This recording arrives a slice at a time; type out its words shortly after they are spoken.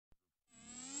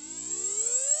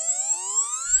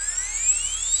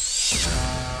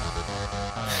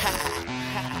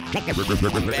Back,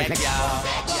 y'all.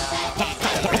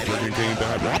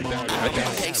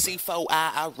 Okay, C4I,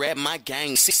 I rap my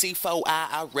gang. C4I,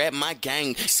 I rap my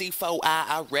gang. C4I,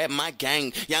 I rap my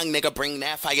gang. Young nigga, bring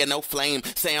that fire, no flame.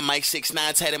 Say I'm Mike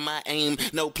 6'9", head in my aim.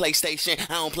 No PlayStation,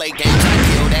 I don't play games.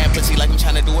 I kill that pussy like I'm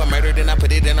trying to do a murder, then I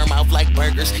put it in her mouth like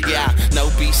burgers. Yeah, no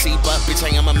BC, but bitch, I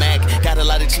am a Mac. Got a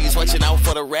lot of cheese, watching out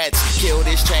for the rats. Kill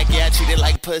this track, yeah, I treat it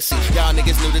like pussy. Y'all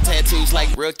niggas knew the tattoos like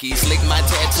rookies. Lick my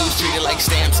tattoos, treat it like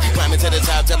stamps. Climbing to the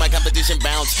top, till my competition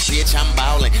bounce. Bitch, I'm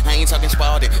ballin', I ain't talking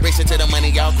Spalding. Racing to the money,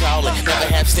 y'all crawling. Never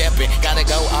half stepping, gotta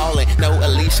go all in. No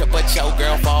Alicia, but your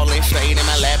girl falling straight in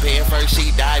my lap head first.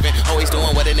 She diving, always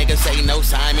doing what a nigga say. No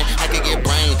Simon, I can get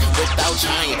brain without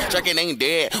trying. Drinking ain't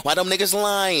dead, why them niggas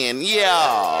lying?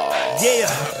 Yeah.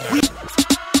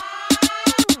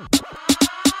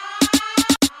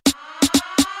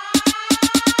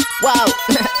 Whoa.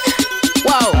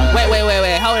 Whoa. Wait.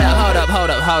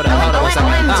 Hold up. One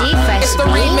second. It's the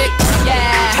remix. Yeah.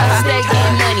 Stay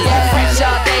getting money. Fresh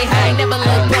all day. I ain't never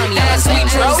look bummy. Sweet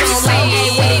drugs on like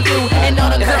ain't what it do. And all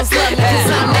the girls love me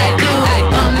cause I'm that dude.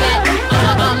 I'm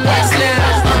that Slim.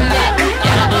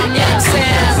 I'm that Sam.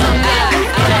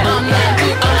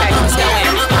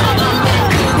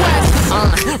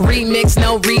 Remix,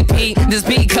 no repeat. This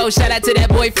beat code, shout out to that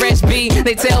boy Fresh B.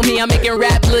 They tell me I'm making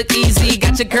rap look easy.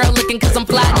 Got your girl looking cause I'm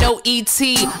fly, no ET.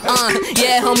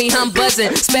 Yeah, homie, I'm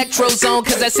buzzing. Spectro zone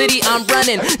cause that city I'm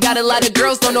running. Got a lot of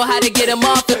girls, don't know how to get them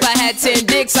off. If I had 10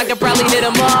 dicks, I could probably hit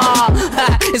them all.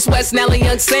 It's West Nelly,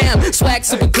 Young Sam. Swag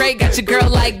super great, got your girl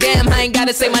like damn. I ain't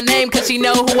gotta say my name cause she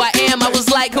know who I am. I was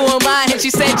like, who am I? And she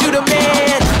said, you the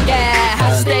man. Yeah,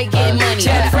 I stay getting money.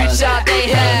 Fresh all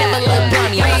day, I ain't never look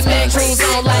bummy. Remix, dreams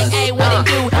on like, hey, what it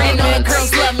do? And all the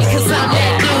girls love me cause I'm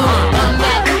that dude. I'm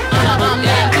that dude. I'm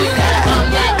that dude.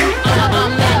 I'm that dude. I'm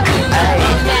that dude. I'm that dude.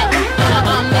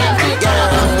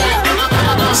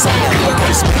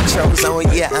 Spectro's on,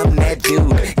 yeah, I'm that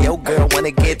dude. Yo, girl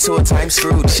wanna get to a time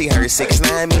screwed. She heard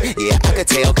 6'9" me, yeah, I could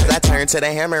tell. Cause I turned to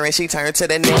the hammer and she turned to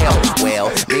the nail. Well,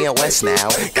 me and West now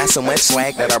got so much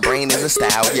swag that our brain is a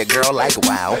style. Your girl like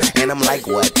wow, and I'm like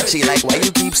what? She like, why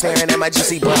you keep staring at my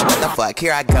juicy butt? What the fuck,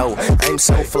 here I go, I'm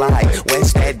so fly.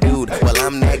 West that dude, well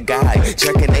I'm that guy.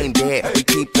 Jerkin' ain't dead, we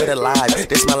keep it alive.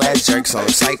 This my last jerk song,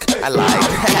 psych, I lied.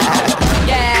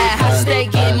 Yeah, I stay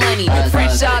getting money.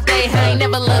 Fresh all day, I ain't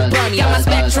never look bummy. Got my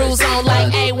spectrals on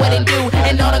like, hey, what it do?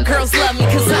 And all the girls love me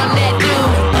cause I'm that dude.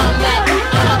 I'm that dude.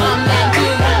 I'm that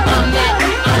dude. I'm that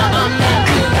dude. I'm that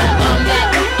dude. I'm that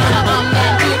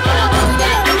dude. I'm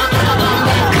that dude. I'm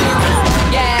that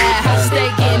dude. Yeah, I stay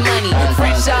getting money.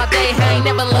 Fresh all day, I ain't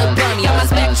never look bummy. Got my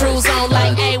spectrals on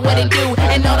like, hey, what it do?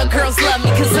 And all the girls love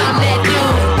me cause I'm that dude.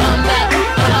 I'm that dude.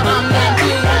 I'm that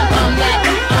dude. I'm that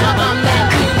dude. I'm that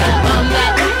dude. I'm that dude. I'm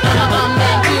that dude. I'm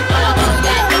that dude.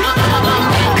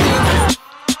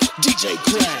 DJ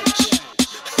Crash,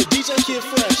 DJ Kid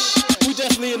Fresh, we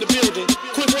definitely in the building.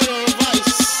 Quick word on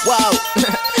advice. Whoa.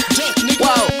 Duck, nigga.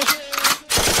 Whoa.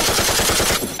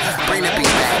 Bring the beat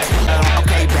back.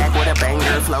 Okay, back with a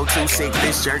banger. Flow too sick.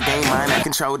 This jerk game mine. I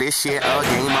control this shit.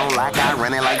 Game on lock. I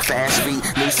run it like fast feet.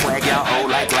 New swag, y'all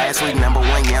old like last week. Number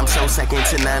one, yeah, I'm so second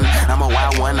to none. I'm a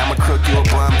wild one. I'm a crook, you a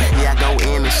bum. Yeah, I go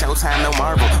in. It's showtime, no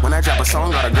marvel. When I drop a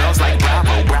song, all the girls like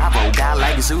bravo, bravo. Guy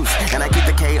like Zeus. And I keep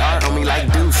the KR on me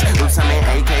like Deuce. Oops, I'm in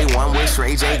AK1 with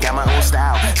Ray J. Got my own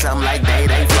style. Something like they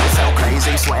flow so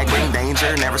crazy. Swag bring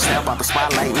danger. Never step out the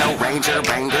spotlight. No ranger.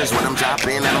 Bangers when I'm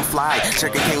dropping and I'm fly.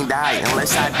 Chicken can't die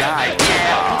unless I die.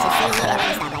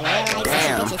 Yeah.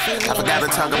 Damn, I forgot to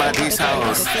talk about these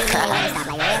hoes.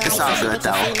 It's all good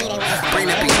though. Bring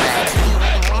the beat back.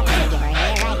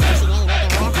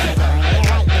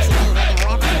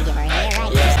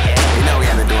 You know we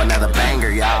had to do another banger,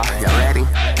 y'all. Y'all ready?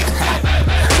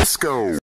 Let's go.